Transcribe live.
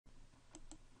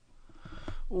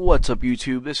What's up,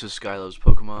 YouTube? This is Skylove's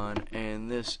Pokemon,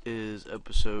 and this is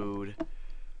episode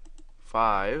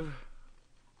 5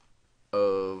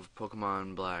 of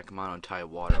Pokemon Black Monotype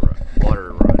Water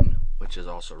Run, which is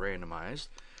also randomized.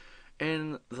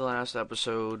 In the last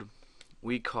episode,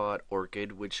 we caught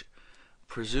Orchid, which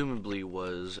presumably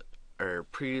was, or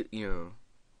it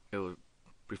was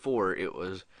before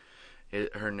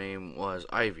her name was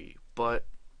Ivy, but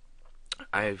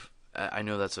I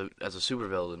know that's a super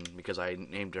villain because I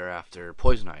named her after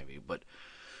Poison Ivy, but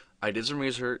I did some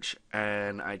research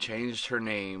and I changed her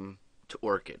name to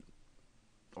Orchid.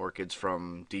 Orchid's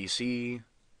from DC.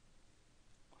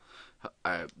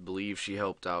 I believe she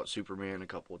helped out Superman a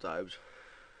couple of times,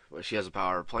 but she has the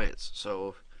power of plants,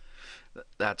 so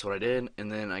that's what I did.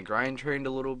 And then I grind trained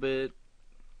a little bit.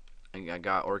 I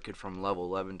got Orchid from level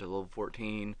 11 to level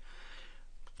 14.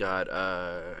 And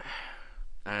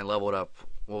I leveled up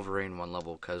Wolverine 1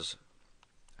 level because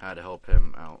I had to help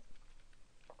him out.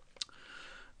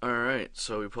 Alright,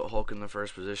 so we put Hulk in the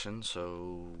first position,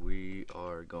 so we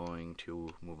are going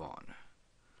to move on.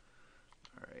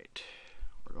 Alright,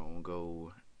 we're going to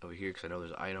go over here because I know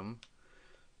there's an item.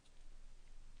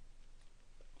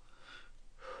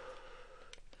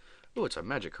 Oh, it's a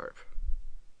Magikarp.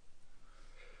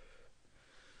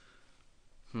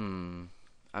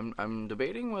 I'm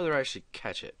debating whether I should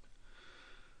catch it.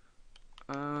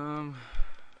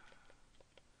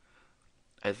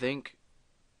 I think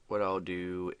what I'll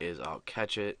do is I'll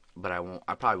catch it, but I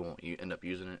probably won't end up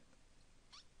using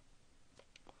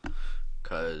it.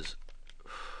 Cause,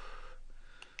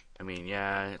 I mean,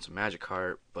 yeah, it's a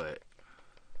Magikarp, but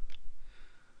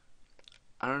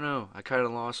I don't know. I kind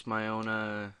of lost my own,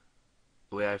 the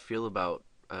way I feel about,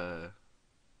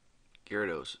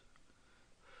 Gyarados.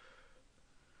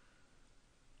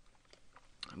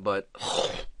 But,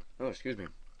 oh, excuse me.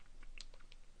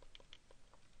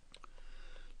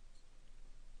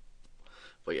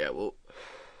 But yeah, well,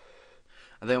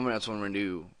 I think that's what I'm going to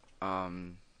do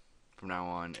from now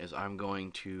on, is I'm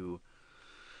going to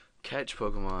catch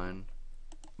Pokemon,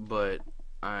 but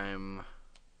I'll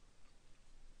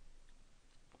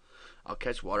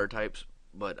catch water types,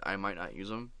 but I might not use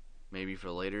them. Maybe for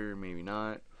later, maybe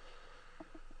not.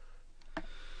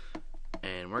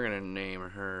 And we're going to name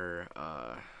her,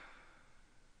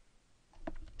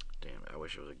 damn it, I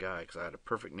wish it was a guy, because I had a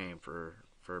perfect name for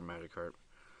Magikarp.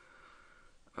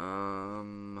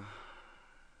 I'll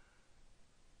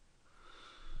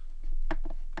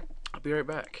be right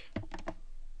back.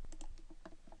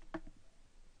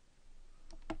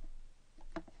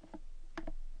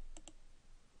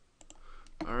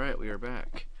 Alright, we are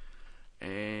back.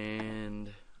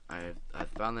 And I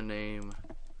found the name.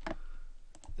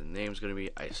 The name's gonna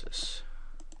be Isis.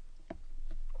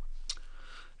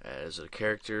 As a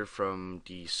character from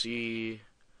DC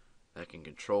that can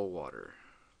control water.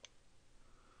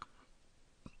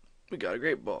 We got a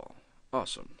great ball.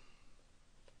 Awesome.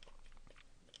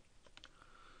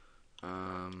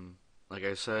 Like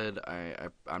I said,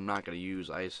 I'm not gonna use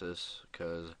Isis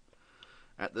because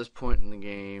at this point in the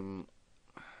game,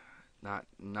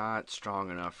 not strong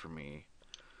enough for me.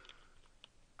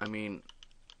 I mean,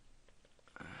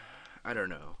 I don't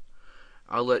know.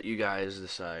 I'll let you guys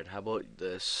decide. How about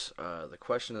this? The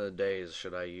question of the day is: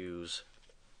 should I use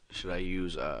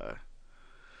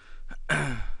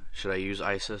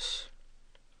Isis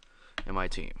in my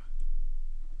team?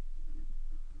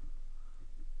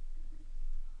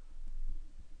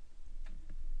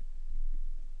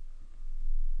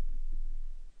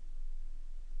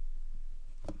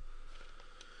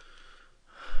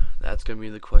 That's gonna be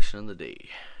the question of the day.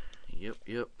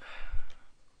 Yep.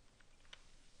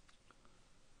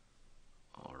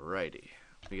 Alrighty.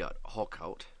 We got Hulk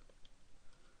out.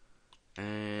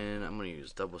 And I'm going to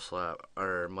use Double Slap,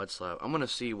 or Mud Slap. I'm going to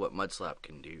see what Mud Slap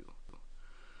can do.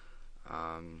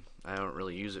 I don't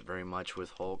really use it very much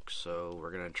with Hulk, so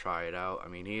we're going to try it out. I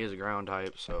mean, he is a ground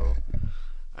type, so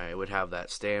I would have that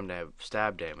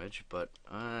stab damage, but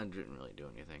I didn't really do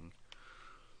anything.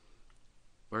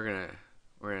 We're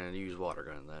gonna use Water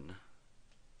Gun then.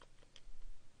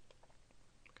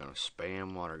 Gonna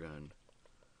spam Water Gun.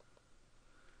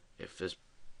 If this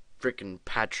frickin'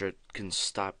 Patriot can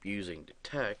stop using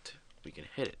Detect, we can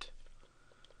hit it.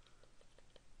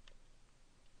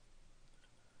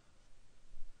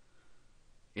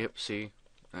 Yep, see?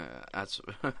 That's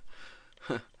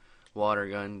Water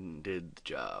Gun did the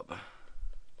job.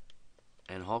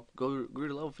 And Hulk grew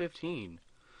to level 15.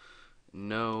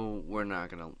 No, we're not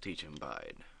going to teach him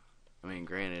Bide. I mean,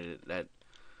 granted, that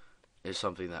is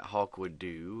something that Hulk would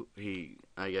do.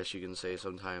 I guess you can say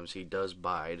sometimes he does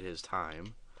bide his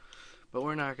time. But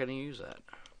we're not going to use that.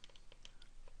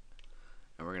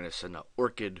 And we're going to send an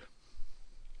Orchid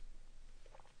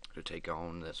to take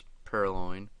on this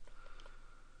Purloin.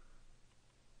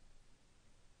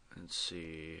 Let's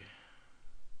see.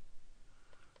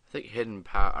 I think Hidden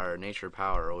Power or Nature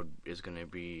Power is going to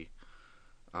be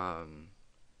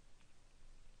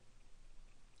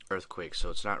Earthquake, so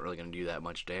it's not really going to do that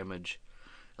much damage.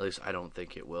 At least I don't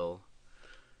think it will.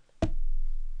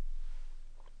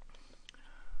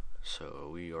 So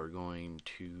we are going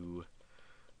to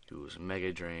use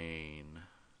Mega Drain.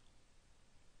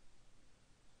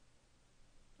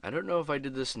 I don't know if I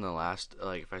did this in the last,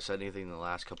 like if I said anything in the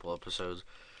last couple episodes,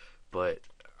 but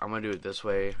I'm going to do it this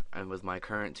way. And with my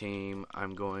current team,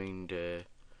 I'm going to,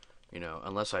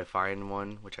 unless I find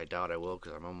one, which I doubt I will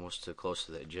because I'm almost too close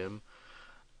to that gym.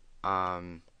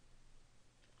 I'm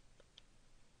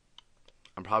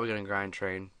probably going to grind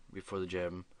train before the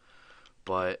gym,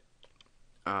 but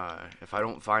if I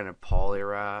don't find a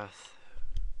Poliwrath,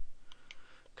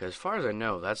 because as far as I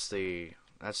know, that's the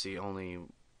only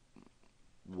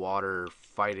water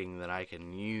fighting that I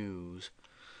can use.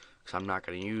 Because I'm not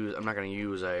gonna use any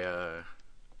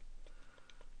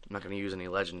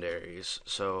legendaries.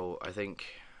 So I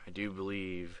do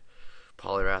believe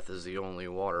Poliwrath is the only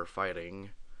water fighting.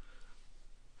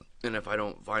 And if I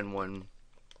don't find one,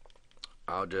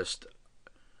 if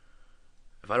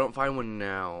I don't find one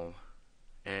now,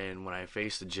 and when I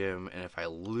face the gym, and if I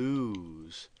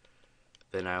lose,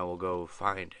 then I will go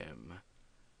find him.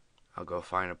 I'll go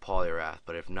find a Poliwrath.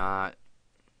 But if not,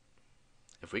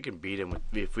 if we can beat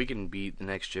the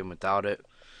next gym without it,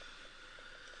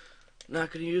 I'm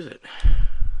not gonna use it.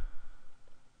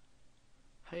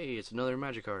 Hey, it's another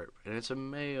Magikarp, and it's a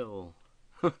male.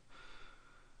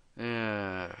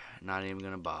 Not even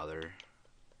gonna bother.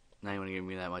 Not even gonna give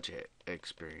me that much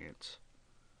experience.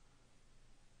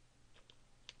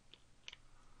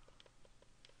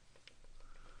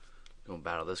 Gonna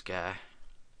battle this guy.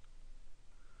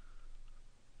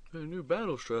 A new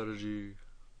battle strategy.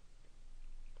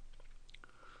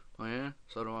 Oh yeah?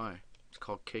 So do I. It's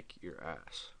called Kick Your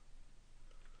Ass.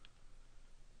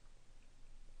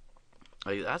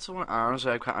 Like, that's the one.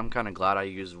 Honestly, I'm kind of glad I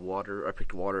used water. I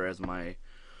picked water as my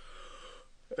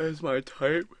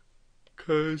type,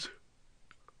 cause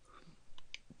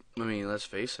I mean, let's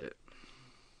face it.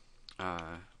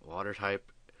 Water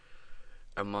type,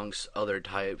 amongst other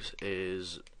types,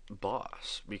 is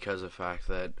boss because of the fact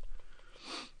that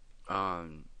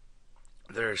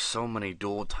there's so many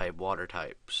dual type water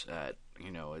types that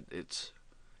it's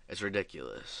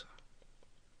ridiculous.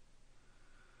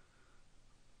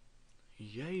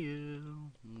 Yeah,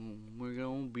 we're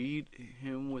gonna beat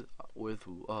him with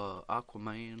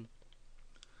Aquaman.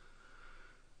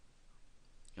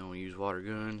 Gonna use water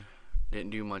gun. Didn't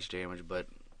do much damage, but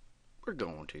we're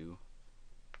going to.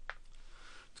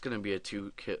 It's gonna be a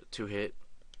two hit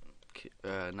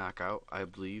knockout, I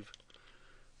believe.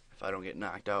 If I don't get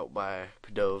knocked out by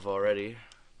Pidove already.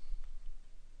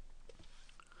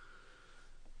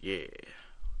 Yeah.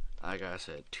 Like I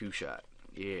said, 2-shot.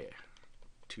 Yeah.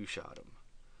 2-shot him.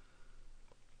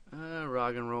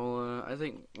 Roggenrola. I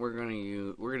think we're gonna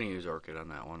use Orchid on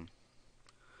that one.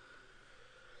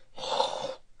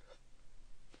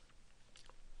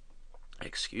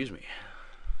 Excuse me.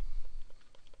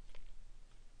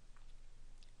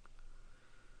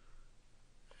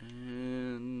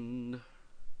 And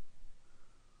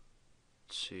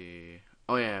let's see.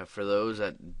 Oh yeah, for those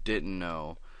that didn't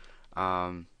know,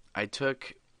 I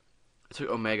took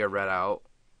Omega Red out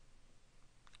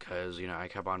because I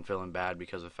kept on feeling bad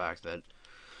because of the fact that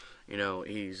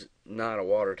he's not a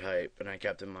water type, and I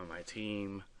kept him on my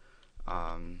team.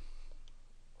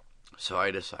 So I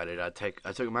decided I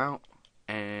took him out,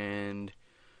 and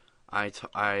I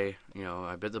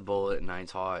bit the bullet, and I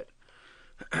taught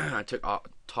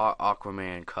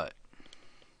Aquaman Cut.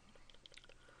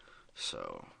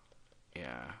 So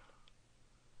yeah,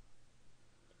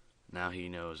 now he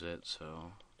knows it.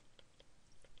 So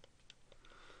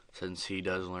since he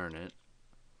does learn it.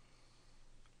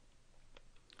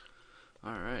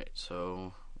 Alright,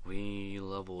 so we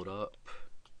leveled up.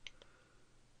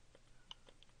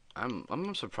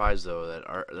 I'm surprised though that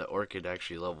Orchid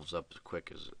actually levels up as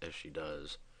quick as she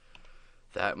does.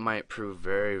 That might prove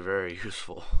very, very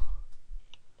useful.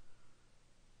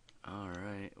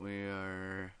 Alright,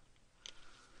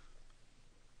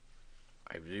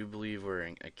 I do believe we're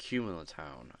in Accumula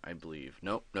Town, I believe.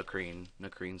 Nope, Nakreen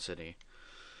City.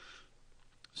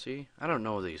 See, I don't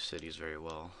know these cities very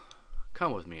well.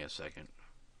 Come with me a second.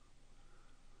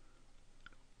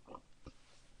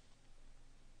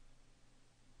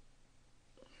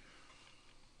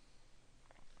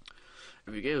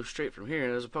 If you go straight from here,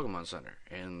 there's a Pokemon Center,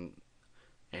 and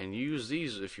And use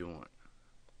these if you want.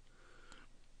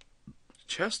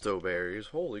 Chesto berries,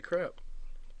 holy crap.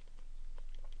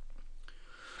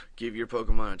 Give your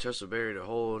Pokemon a Chesto berry to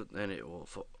hold, and it will,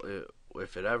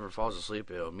 if it ever falls asleep,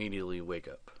 it'll immediately wake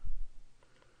up.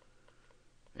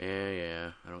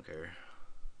 Yeah, I don't care.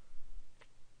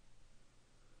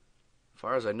 As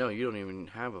far as I know, you don't even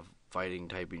have a fighting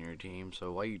type in your team,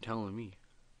 so why are you telling me?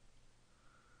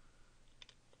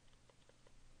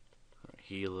 Right,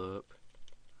 heal up.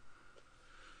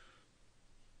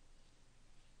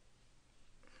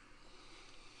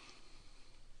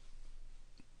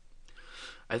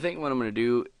 I think what I'm gonna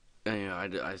do, I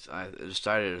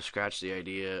decided to scratch the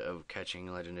idea of catching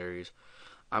legendaries.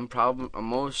 I'm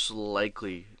most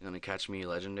likely gonna catch me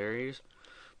legendaries,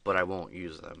 but I won't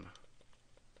use them.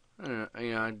 I don't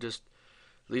know, just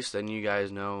at least then you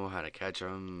guys know how to catch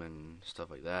them and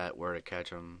stuff like that, where to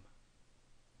catch them.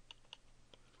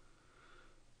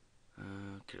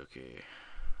 Okay.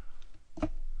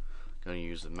 Gonna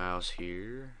use the mouse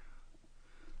here.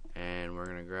 And we're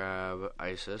going to grab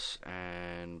Isis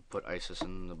and put Isis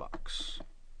in the box.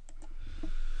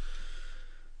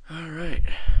 Alright.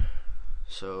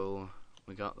 So,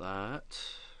 we got that.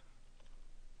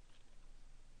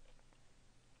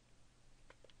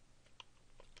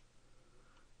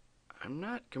 I'm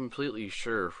not completely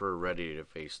sure if we're ready to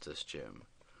face this gym.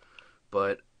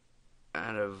 But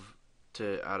out of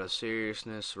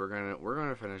seriousness, we're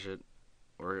gonna finish it.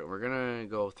 We're gonna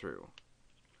go through.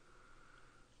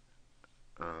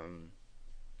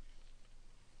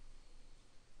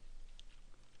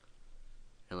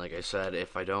 And like I said,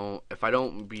 if I don't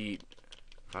beat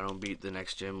the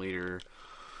next gym leader,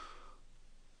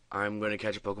 I'm gonna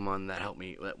catch a Pokemon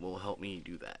that will help me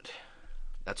do that.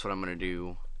 That's what I'm gonna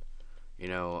do.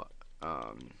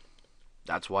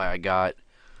 That's why I got,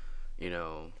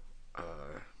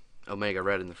 Omega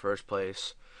Red in the first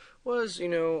place. I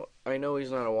know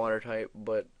he's not a water type,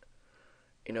 but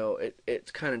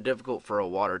it's kind of difficult for a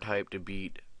water type to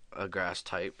beat a grass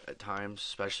type at times,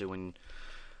 especially when,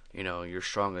 your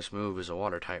strongest move is a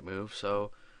water type move.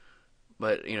 So,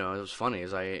 but, it was funny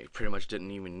is I pretty much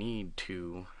didn't even need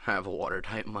to have a water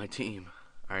type in my team.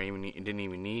 I didn't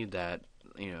even need that,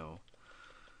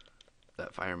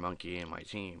 that fire monkey in my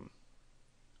team.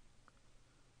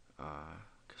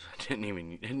 Because I didn't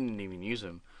even use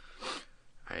him.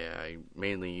 I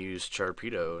mainly used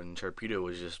Charpedo, and Charpedo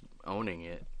was just owning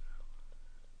it.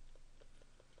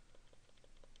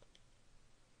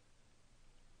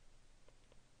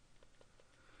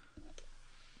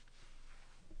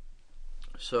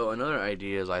 So another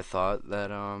idea is I thought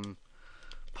that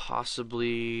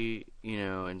possibly,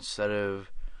 instead of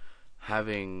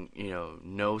having,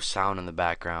 no sound in the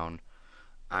background,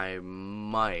 I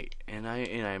might, and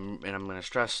I'm going to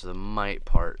stress the might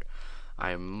part,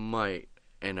 I might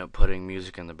end up putting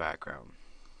music in the background.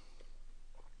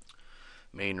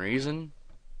 Main reason?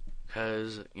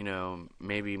 Because,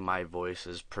 maybe my voice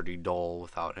is pretty dull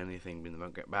without anything in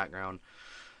the background.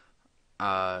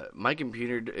 My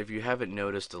computer, if you haven't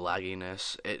noticed the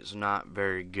lagginess, it's not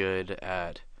very good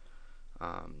at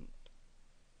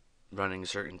running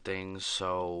certain things.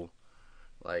 So,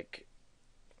 like,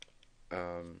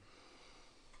 I'm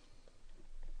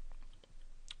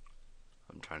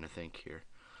trying to think here.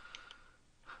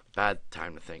 Bad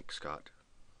time to think, Scott.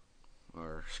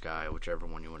 Or Sky, whichever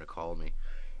one you want to call me.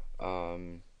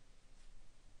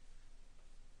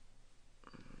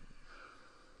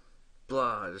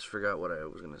 Blah, I just forgot what I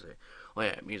was going to say. Oh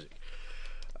yeah, music.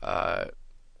 I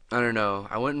don't know.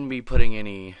 I wouldn't be putting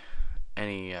any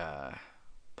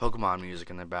Pokemon music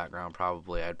in the background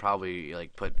probably. I'd probably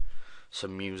put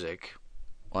some music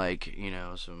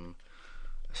some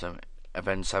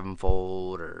Avenged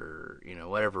Sevenfold or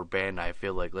whatever band I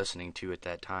feel like listening to at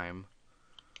that time.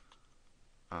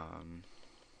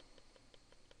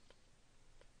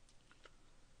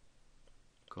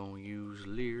 Gonna use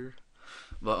Lear.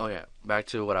 But oh yeah, back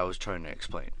to what I was trying to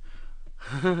explain.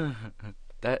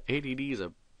 That ADD is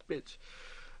a bitch.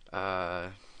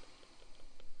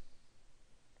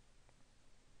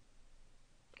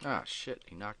 Shit,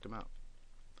 he knocked him out.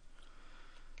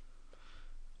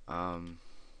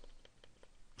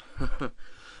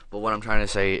 But what I'm trying to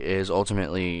say is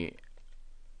ultimately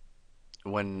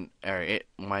when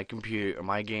my computer,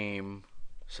 my game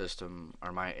system,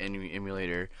 or my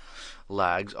emulator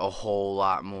lags a whole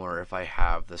lot more if I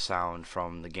have the sound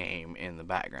from the game in the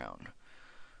background.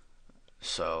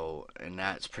 So, and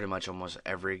that's pretty much almost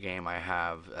every game I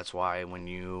have. That's why when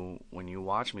you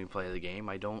watch me play the game,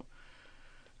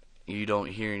 you don't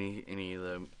hear any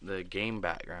of the game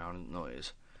background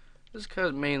noise. This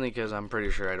is mainly because I'm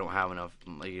pretty sure I don't have enough,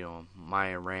 you know,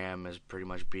 my RAM is pretty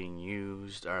much being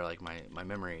used, or like my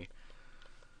memory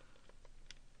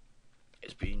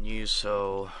is being used,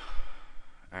 so,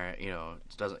 you know,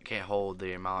 it can't hold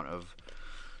the amount of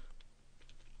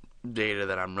data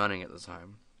that I'm running at the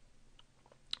time.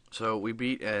 So we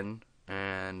beat N,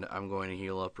 and I'm going to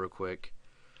heal up real quick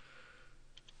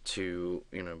to,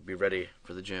 you know, be ready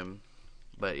for the gym.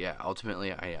 But yeah,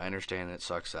 ultimately, I understand it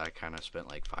sucks that I kind of spent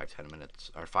like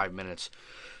 5 minutes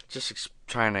just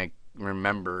trying to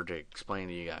remember to explain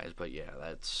to you guys. But yeah,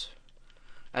 that's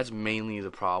mainly the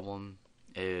problem,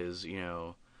 is, you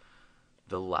know,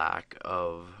 the lack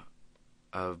of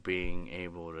being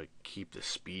able to keep the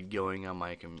speed going on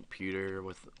my computer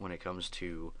when it comes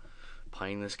to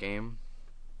playing this game.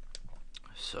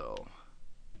 So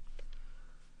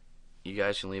you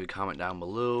guys can leave a comment down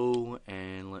below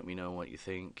and let me know what you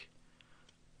think.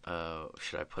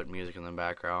 Should I put music in the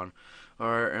background,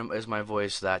 or is my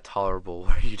voice that tolerable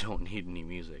where you don't need any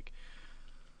music?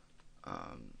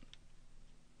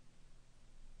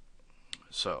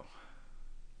 So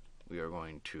we are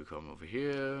going to come over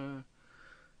here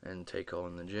and take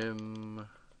on the gym.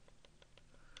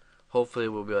 Hopefully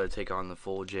we'll be able to take on the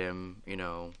full gym, you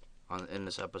know, in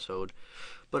this episode.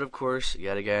 But of course,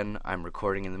 yet again, I'm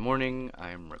recording in the morning.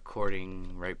 I'm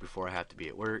recording right before I have to be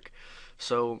at work.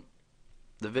 So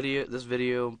this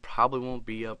video probably won't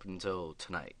be up until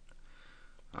tonight.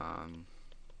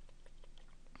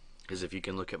 Because if you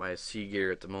can look at my C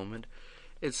gear at the moment,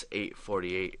 it's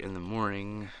 8:48 in the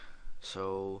morning.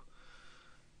 So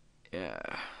yeah.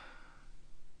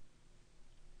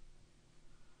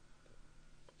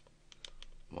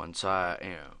 Once I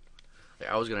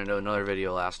was gonna do another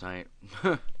video last night,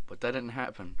 but that didn't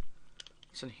happen.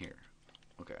 What's in here?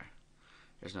 Okay,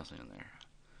 there's nothing in there.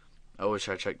 I always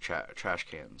try to check trash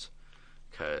cans,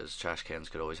 because trash cans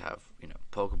could always have, you know,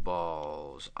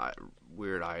 Pokeballs,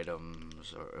 weird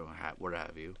items, or what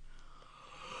have you.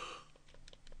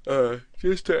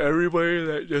 Just to everybody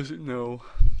that doesn't know,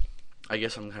 I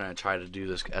guess I'm gonna try to do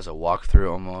this as a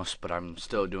walkthrough almost, but I'm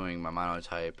still doing my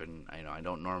monotype, and I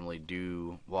don't normally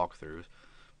do walkthroughs.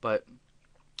 But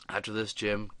after this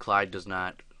gym, Clyde does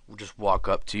not just walk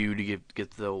up to you to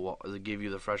give you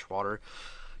the fresh water.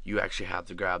 You actually have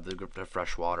to grab the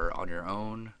fresh water on your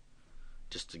own.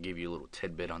 Just to give you a little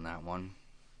tidbit on that one.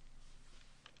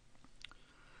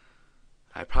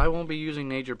 I probably won't be using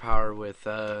nature power with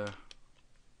I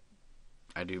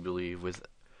do believe with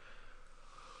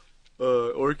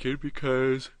Orchid,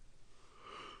 because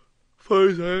as far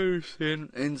as I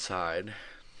understand,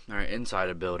 inside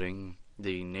a building,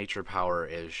 the nature power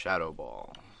is Shadow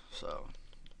Ball. So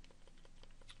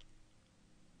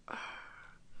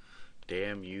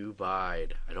damn you,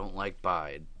 Bide. I don't like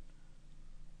Bide.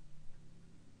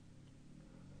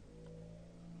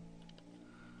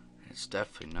 It's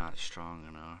definitely not strong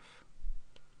enough.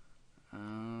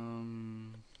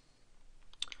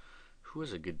 Who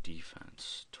has a good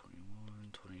defense?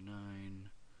 21, 29,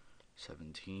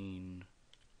 17.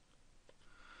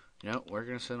 You know, we're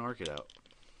going to send Orchid out.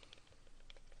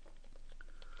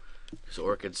 Because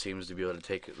Orchid seems to be able to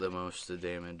take the most of the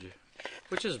damage,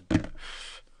 which is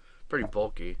pretty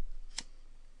bulky.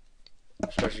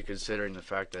 Especially considering the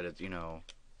fact that it's, you know,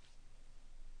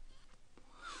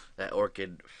 that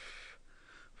Orchid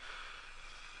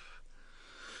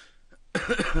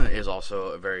is also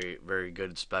a very, very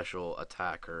good special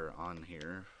attacker on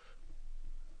here.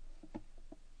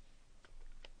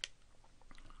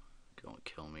 Don't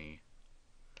kill me.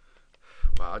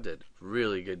 Wow, I did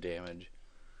really good damage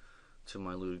to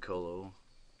my Ludicolo.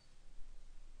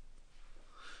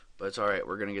 But it's alright,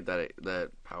 we're gonna get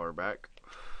that power back.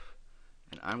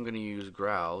 And I'm gonna use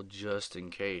Growl just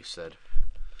in case that.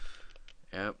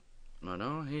 Yep.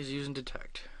 No, he's using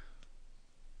Detect.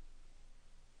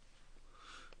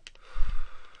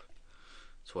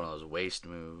 It's one of those waste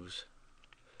moves.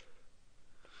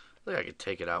 I think I could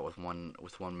take it out with one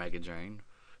Mega Drain.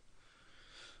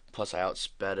 Plus I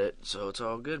outsped it, so it's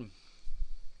all good.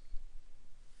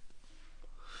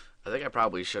 I think I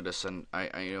probably should have sent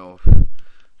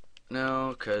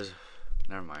no, cause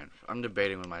never mind. I'm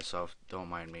debating with myself. Don't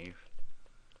mind me.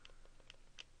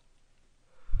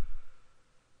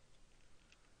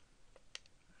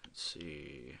 Let's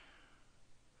see.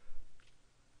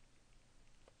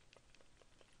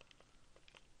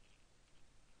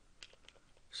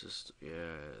 Yeah,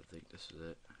 I think this is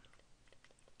it.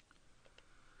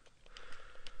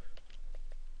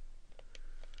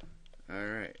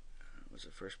 Alright. What's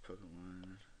the first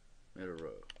Pokemon? Middle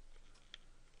row.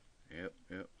 Yep.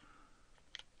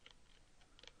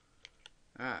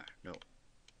 Ah, no.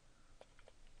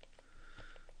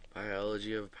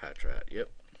 Biology of Patrat.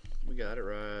 Yep. We got it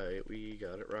right. We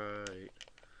got it right.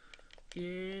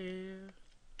 Yeah.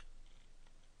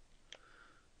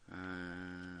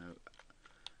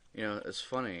 You know, it's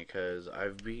funny because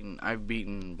I've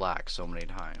beaten black so many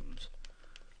times.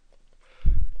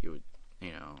 You would,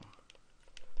 you know,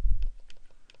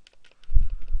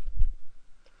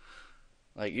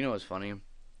 like, you know what's funny?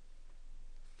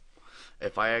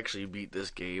 If I actually beat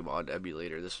this game on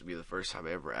emulator, this would be the first time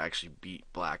I ever actually beat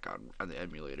black on the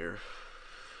emulator.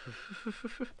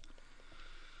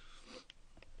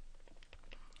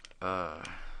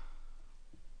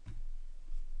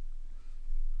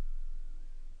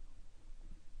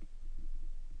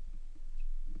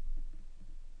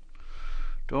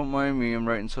 Don't mind me, I'm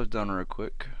writing stuff down real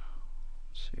quick.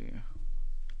 Let's see.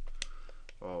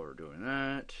 While we're doing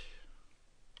that,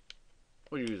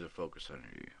 we'll use a focus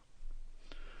energy.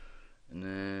 And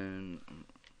then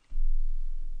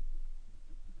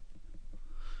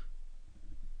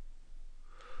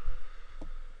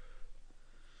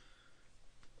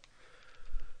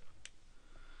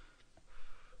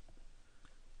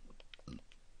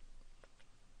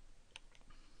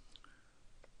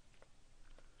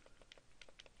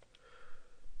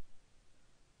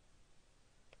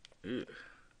ew.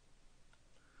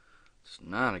 It's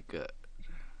not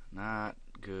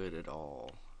good at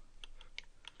all.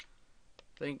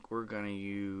 I think we're gonna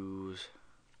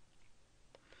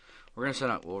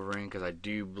send out Wolverine because I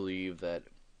do believe that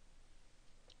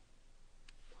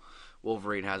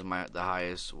Wolverine has the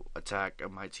highest attack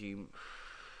of my team,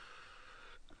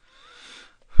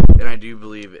 and I do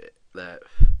believe that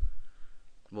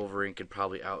Wolverine could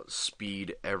probably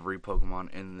outspeed every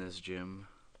Pokemon in this gym,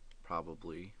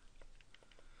 probably.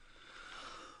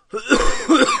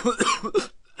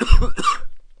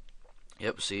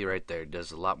 Yep, see right there, it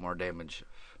does a lot more damage.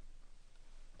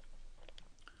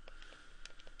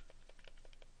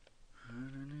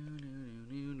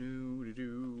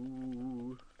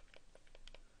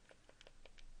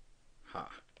 Ha.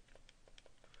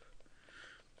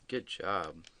 Good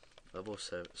job. Level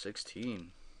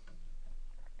 16.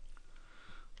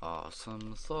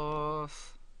 Awesome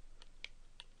sauce.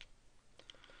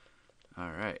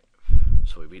 Alright.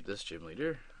 So we beat this gym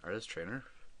leader, or this trainer.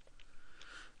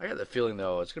 I got the feeling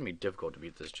though it's gonna be difficult to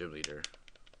beat this gym leader.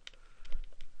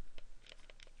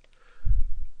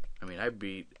 I mean, I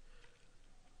beat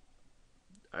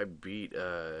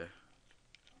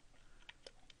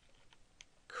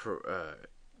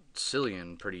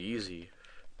Cillian pretty easy.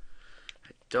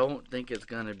 I don't think it's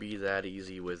gonna be that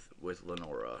easy with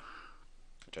Lenora,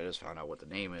 which I just found out what the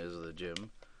name is of the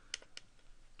gym.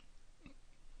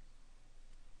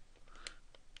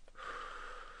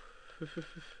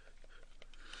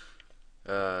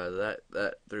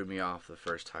 That threw me off the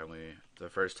first time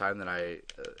that I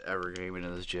ever came into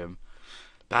this gym.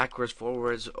 Backwards,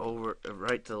 forwards, over,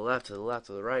 right to the left, to the left,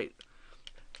 to the right.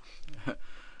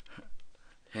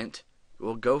 Hint,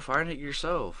 well, go find it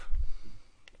yourself.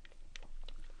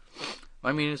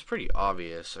 I mean, it's pretty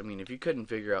obvious. I mean, if you couldn't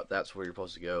figure out that's where you're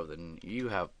supposed to go, then you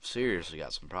have seriously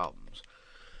got some problems.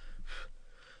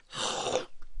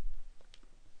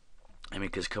 I mean,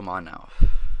 because come on now.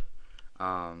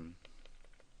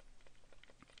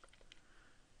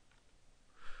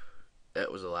 That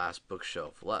was the last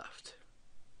bookshelf left.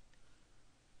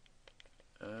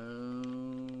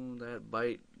 That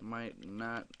bite might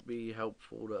not be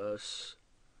helpful to us.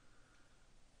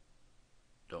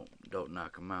 Don't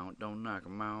knock him out. Don't knock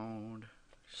him out.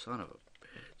 Son of a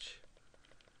bitch.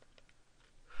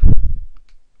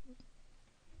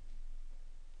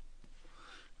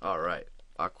 Alright.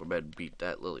 Aquamed beat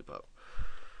that Lillipup.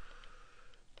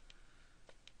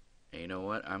 And you know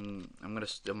what? I'm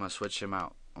gonna switch him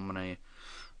out. I'm gonna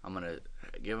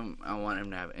give him. I want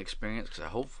him to have experience because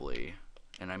hopefully,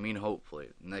 and I mean hopefully,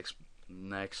 next,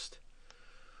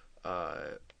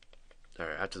 after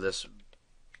this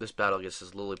battle against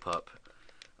this Lillipup,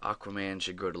 Aquaman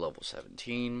should grow to level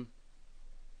 17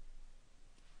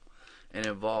 and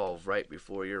evolve right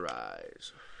before your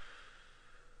eyes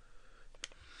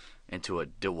into a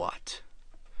Dewott.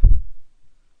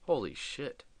 Holy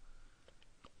shit.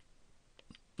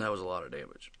 That was a lot of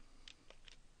damage.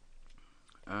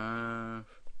 I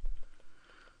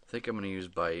think I'm going to use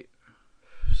Bite.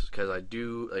 Because I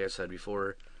do, like I said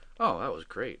before. Oh, that was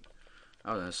great.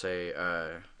 I was going to say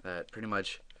that pretty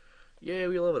much, yeah,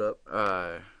 we leveled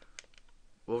up.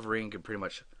 Wolverine could pretty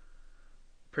much.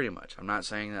 I'm not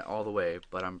saying that all the way,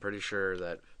 but I'm pretty sure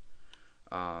that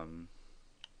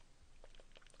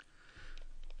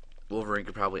Wolverine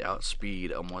could probably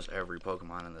outspeed almost every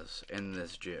Pokemon in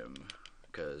this gym,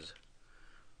 because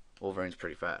Wolverine's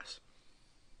pretty fast.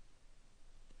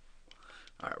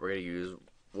 Alright, we're going to use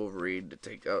Wolverine to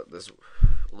take out this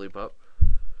Lillipup.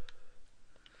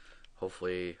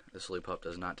 Hopefully this Lillipup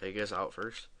does not take us out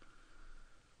first.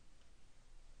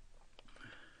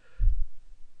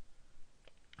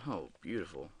 Oh,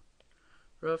 beautiful.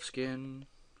 Rough skin.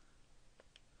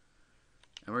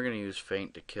 And we're going to use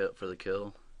Faint to kill for the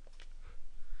kill.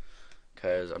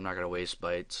 Because I'm not going to waste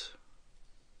bites.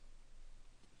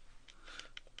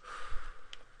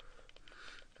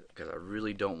 Because I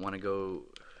really don't want to go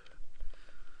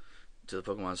to the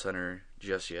Pokemon Center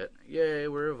just yet. Yay,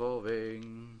 we're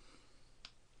evolving.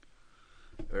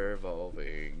 We're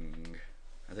evolving.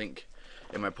 I think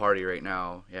in my party right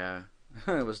now, yeah,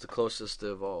 it was the closest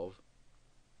to evolve.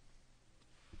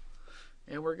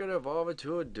 And we're gonna evolve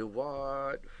into a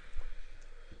Dewott.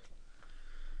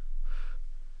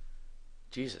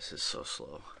 Jesus, it's so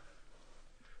slow.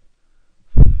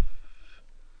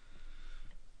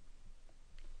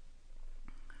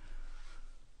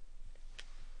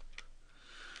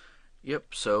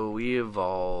 Yep, so we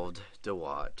evolved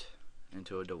Dewott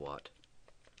into a Dewott.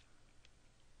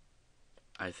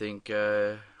 I think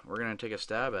we're gonna take a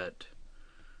stab at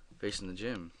facing the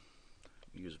gym.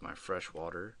 Use my fresh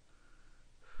water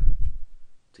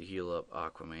to heal up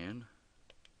Aquaman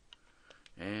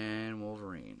and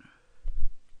Wolverine.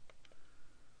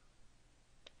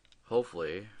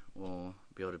 Hopefully we'll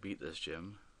be able to beat this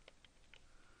gym.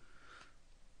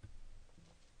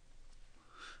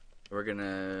 We're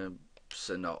gonna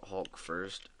send out Hulk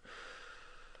first.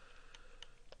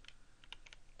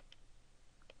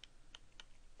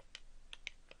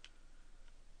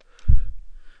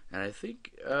 And I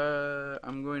think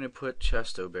I'm going to put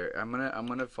Chesto Berry. I'm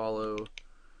gonna follow.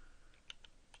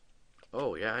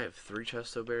 Oh yeah, I have 3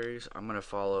 Chesto Berries. I'm gonna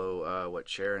follow what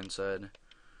Sharon said.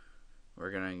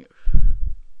 We're gonna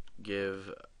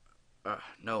give.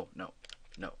 No.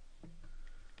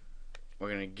 We're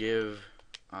gonna give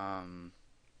a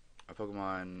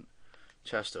Pokemon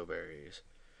Chesto Berries,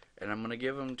 and I'm gonna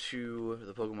give them to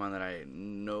the Pokemon that I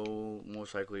know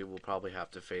most likely will probably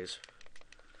have to face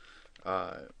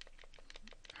her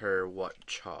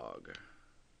Chog.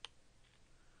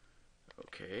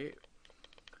 Okay,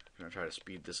 I'm gonna try to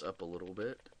speed this up a little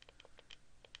bit.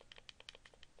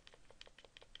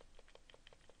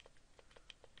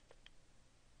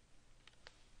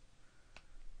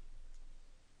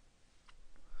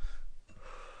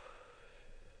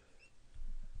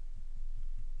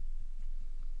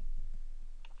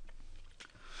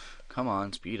 Come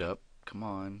on, speed up. Come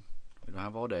on. We don't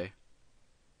have all day.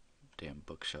 Damn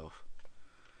bookshelf.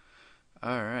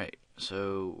 Alright,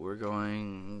 so we're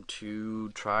going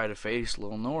to try to face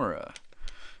Lil Nora.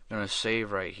 I'm going to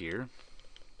save right here.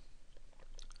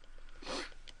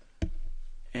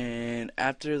 And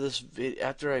after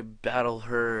after I battle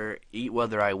her,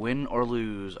 whether I win or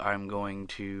lose, I'm going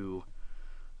to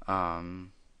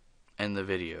end the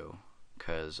video.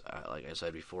 Because, like I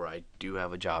said before, I do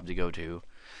have a job to go to.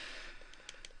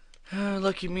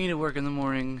 Lucky me to work in the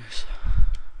mornings.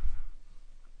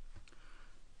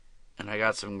 And I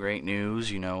got some great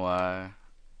news,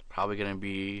 probably going to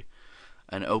be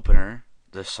an opener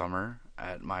this summer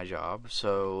at my job.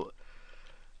 So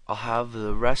I'll have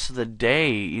the rest of the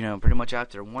day, pretty much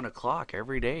after 1 o'clock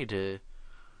every day to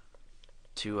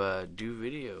do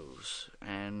videos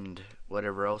and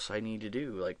whatever else I need to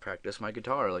do, like practice my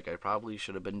guitar, like I probably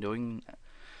should have been doing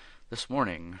this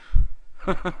morning.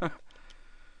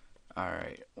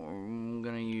 Alright, I'm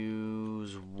gonna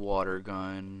use Water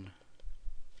Gun.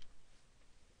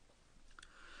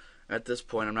 At this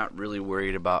point, I'm not really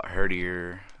worried about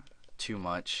Herdier too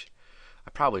much. I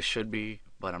probably should be,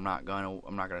 but I'm not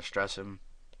gonna stress him.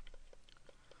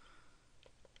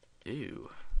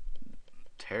 Ew.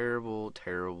 Terrible,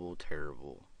 terrible,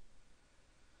 terrible.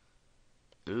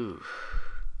 Ooh.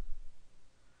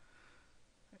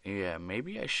 Yeah,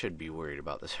 maybe I should be worried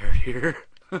about this Herdier.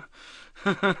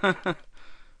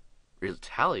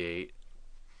 Retaliate?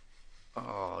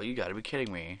 Oh, you gotta be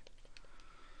kidding me.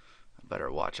 I better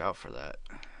watch out for that.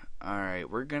 Alright,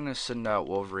 we're gonna send out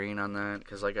Wolverine on that,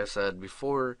 because like I said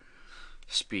before,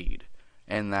 speed.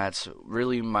 And that's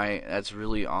really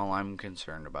all I'm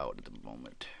concerned about at the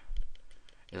moment.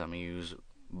 Is I'm gonna use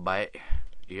Bite.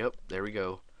 Yep, there we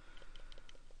go.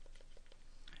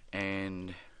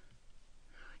 And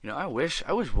I wish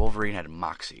Wolverine had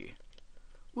Moxie.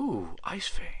 Ooh, Ice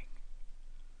Fang.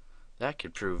 That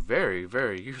could prove very,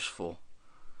 very useful.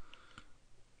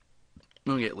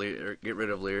 I'm gonna get rid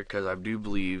of Leer, because I do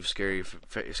believe Scary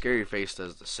Face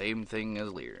does the same thing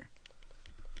as Leer.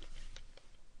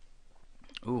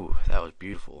 Ooh, that was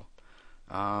beautiful.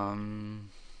 Yeah,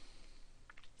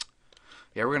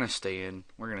 we're gonna stay in.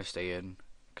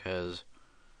 Because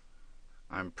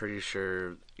I'm pretty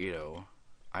sure, you know,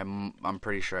 I'm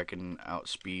pretty sure I can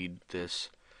outspeed this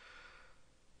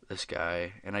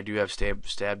guy, and I do have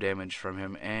stab damage from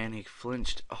him, and he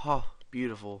flinched. Oh,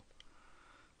 beautiful.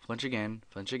 Flinch again,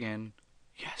 flinch again.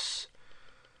 Yes.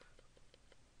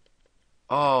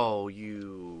 Oh,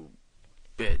 you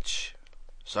bitch.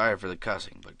 Sorry for the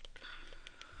cussing, but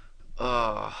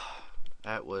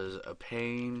that was a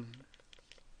pain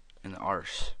in the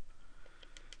arse.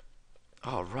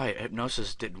 Oh, right,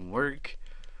 hypnosis didn't work.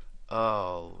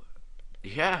 Oh,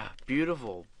 yeah,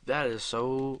 beautiful. That is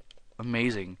so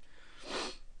amazing.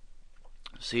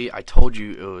 See, I told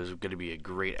you it was going to be a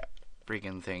great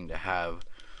freaking thing to have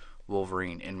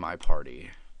Wolverine in my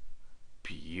party.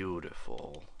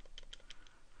 Beautiful.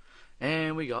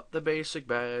 And we got the basic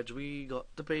badge. We got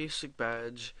the basic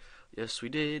badge. Yes, we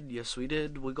did. Yes, we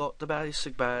did. We got the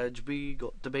basic badge. We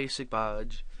got the basic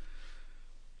badge.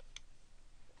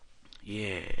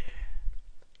 Yeah.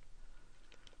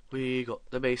 We got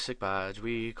the basic badge.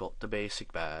 We got the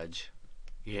basic badge.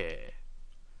 Yeah.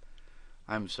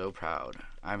 I'm so proud.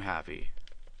 I'm happy.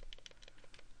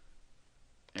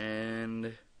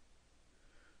 And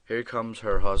here comes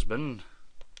her husband.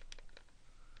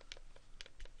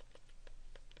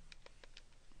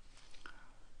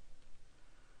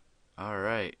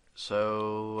 Alright,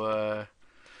 so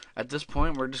at this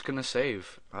point we're just gonna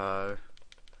save. I'll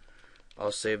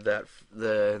save that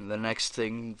the next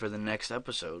thing for the next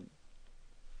episode.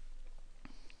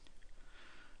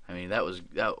 I mean, that was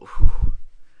that. Whew.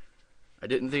 I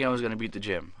didn't think I was gonna beat the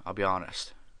gym. I'll be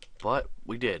honest, but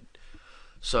we did.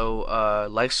 So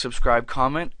like, subscribe,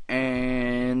 comment,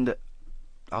 and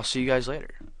I'll see you guys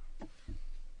later.